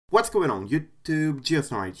What's going on YouTube,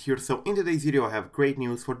 Geosnoid here. So in today's video I have great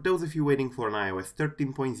news for those of you waiting for an iOS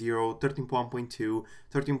 13.0, 13.1.2,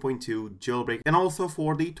 13.2 jailbreak, and also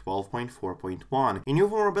for the 12.4.1. A new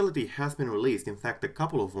vulnerability has been released, in fact a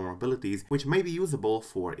couple of vulnerabilities which may be usable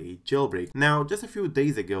for a jailbreak. Now just a few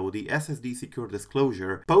days ago the SSD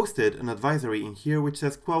SecuriTeam posted an advisory in here which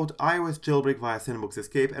says, quote, iOS jailbreak via sandbox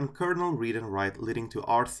escape and kernel read and write leading to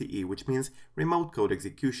RCE, which means remote code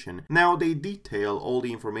execution. Now they detail all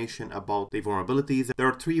the information about the vulnerabilities. There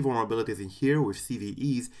are 3 vulnerabilities in here with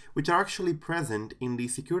CVEs, which are actually present in the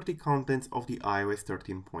security contents of the iOS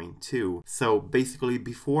 13.2. So basically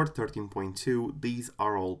before 13.2, these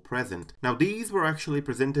are all present. Now these were actually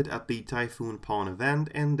presented at the Typhoon Pawn event,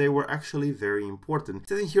 and they were actually very important. It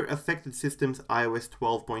says in here affected systems iOS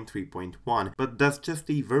 12.3.1, but that's just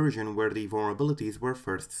the version where the vulnerabilities were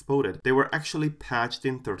first spotted. They were actually patched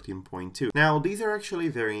in 13.2. Now these are actually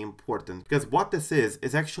very important because what this is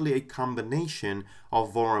actually a combination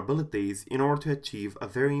of vulnerabilities in order to achieve a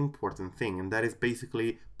very important thing, and that is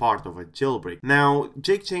basically part of a jailbreak. Now,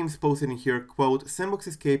 Jake James posted in here, quote, sandbox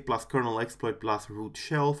escape plus kernel exploit plus root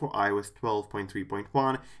shell for iOS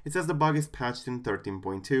 12.3.1. It says the bug is patched in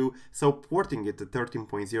 13.2, so porting it to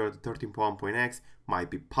 13.0 to 13.1.x might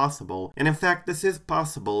be possible. And in fact, this is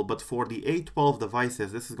possible, but for the A12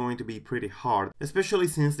 devices, this is going to be pretty hard, especially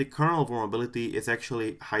since the kernel vulnerability is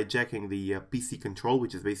actually hijacking the PC control,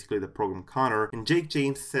 which is basically the program counter. And Jake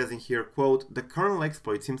James says in here, quote, the kernel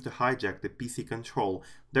exploit seems to hijack the PC control.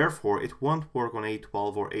 Therefore, it won't work on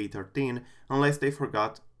A12 or A13 unless they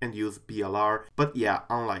forgot and use BLR, but yeah,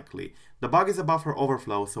 unlikely. The bug is a buffer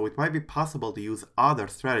overflow, so it might be possible to use other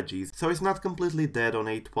strategies, so it's not completely dead on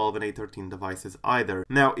A12 and A13 devices either.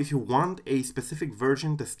 Now, if you want a specific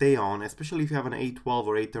version to stay on, especially if you have an A12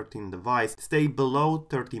 or A13 device, stay below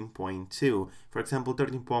 13.2. For example,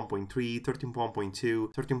 13.1.3,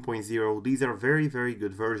 13.1.2, 13.0, these are very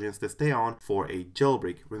good versions to stay on for a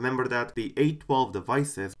jailbreak. Remember that the A12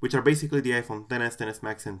 devices, which are basically the iPhone XS, XS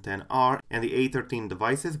Max and XR, and the A13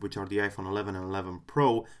 devices, which are the iPhone 11 and 11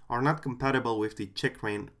 Pro, are not compatible with the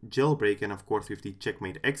Checkmate jailbreak and of course with the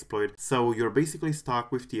Checkmate exploit, so you're basically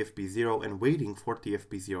stuck with tfp0 and waiting for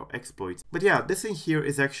tfp0 exploits. But yeah, this in here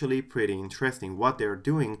is actually pretty interesting. What they're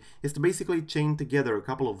doing is to basically chain together a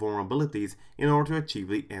couple of vulnerabilities in order to achieve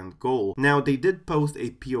the end goal. Now they did post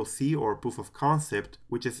a POC or proof of concept,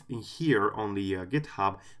 which is in here on the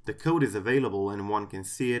GitHub. The code is available and one can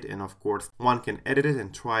see it, and of course one can edit it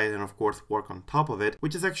and try it and of course work on top of it,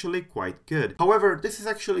 which is actually quite good. However, this is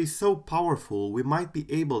actually so powerful, we might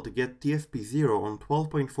be able to get tfp0 on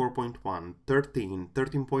 12.4.1, 13,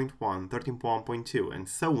 13.1, 13.1.2, and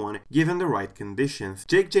so on, given the right conditions.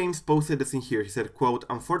 Jake James posted this in here. He said, quote,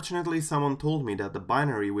 unfortunately someone told me that the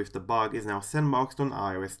binary with the bug is now sandboxed on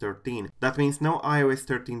iOS 13. That means no iOS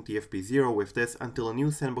 13 tfp0 with this until a new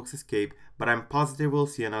sandbox escape, but I'm positive we'll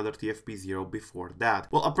see another tfp0 before that.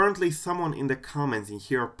 Well, apparently someone in the comments in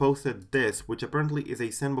here posted this, which apparently is a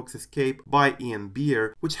sandbox escape by Ian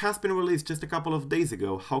Beer, which has been released just a couple of days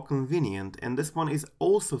ago. How convenient. And this one is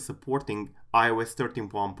also supporting iOS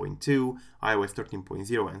 13.1.2, iOS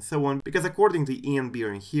 13.0 and so on, because according to Ian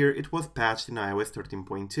Beer in here, it was patched in iOS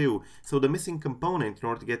 13.2. So the missing component in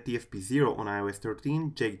order to get tfp0 on iOS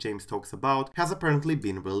 13, Jake James talks about, has apparently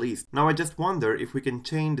been released. Now I just wonder if we can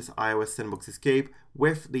chain this iOS sandbox escape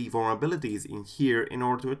with the vulnerabilities in here in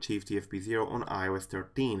order to achieve tfp0 on iOS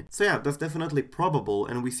 13. So yeah, that's definitely probable,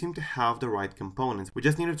 and we seem to have the right components. We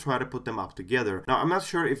just need to try to put them up together. Now I'm not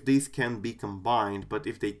sure if these can be combined, but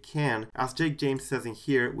if they can, as Jake James says in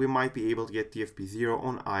here, we might be able to get tfp0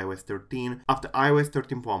 on iOS 13 up to iOS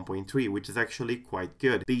 13.1.3, which is actually quite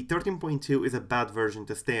good. The 13.2 is a bad version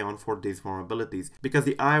to stay on for these vulnerabilities, because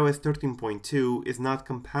the iOS 13.2 is not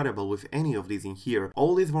compatible with any of these in here.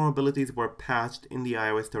 All these vulnerabilities were patched in the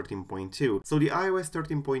iOS 13.2. So the iOS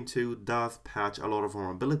 13.2 does patch a lot of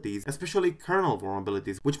vulnerabilities, especially kernel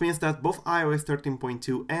vulnerabilities, which means that both iOS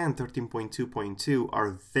 13.2 and 13.2.2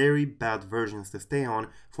 are very bad versions to stay on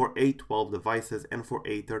for A12 devices and for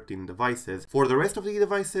A13 devices. For the rest of the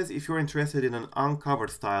devices, if you're interested in an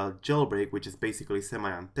uncovered style jailbreak, which is basically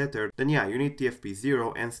semi-untethered, then yeah, you need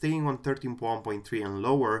tfp0, and staying on 13.1.3 and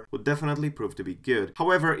lower would definitely prove to be good.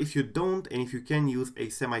 However, if you don't, and if you can use a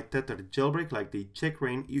semi-tethered jailbreak like the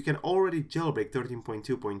Checkmate, you can already jailbreak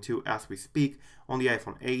 13.2.2 as we speak on the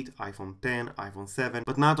iPhone 8, iPhone 10, iPhone 7,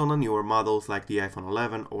 but not on the newer models like the iPhone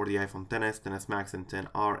 11 or the iPhone XS, XS Max and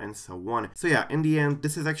XR and so on. So yeah, in the end,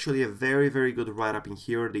 this is actually a very good write-up in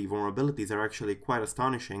here. The vulnerabilities are actually quite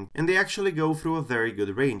astonishing, and they actually go through a very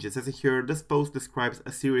good range. It says here, this post describes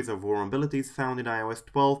a series of vulnerabilities found in iOS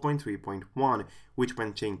 12.3.1, which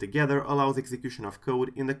when chained together allows execution of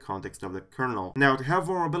code in the context of the kernel. Now, to have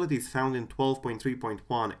vulnerabilities found in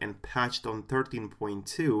 12.3.1 and patched on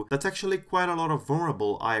 13.2, that's actually quite a lot of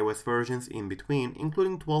vulnerable iOS versions in between,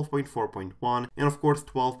 including 12.4.1 and of course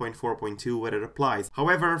 12.4.2 where it applies.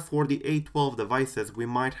 However, for the A12 devices, we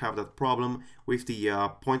might have that problem with the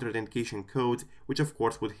pointer authentication codes, which of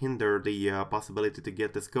course would hinder the possibility to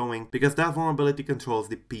get this going, because that vulnerability controls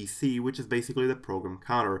the PC, which is basically the program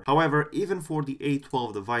counter. However, even for the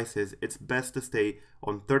A12 devices, it's best to stay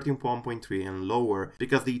on 13.1.3 and lower,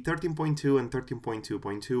 because the 13.2 and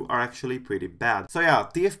 13.2.2 are actually pretty bad. So yeah,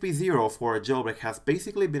 tfp0 for a jailbreak has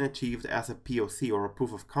basically been achieved as a POC or a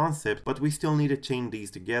proof of concept, but we still need to chain these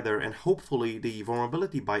together, and hopefully the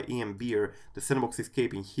vulnerability by Ian Beer, the sandbox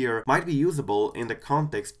escape in here, might be usable in the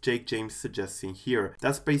context Jake James suggests in here.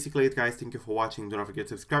 That's basically it, guys. Thank you for watching. Don't forget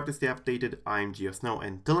to subscribe to stay updated. I'm GeoSnow,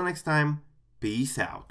 and until next time, peace out.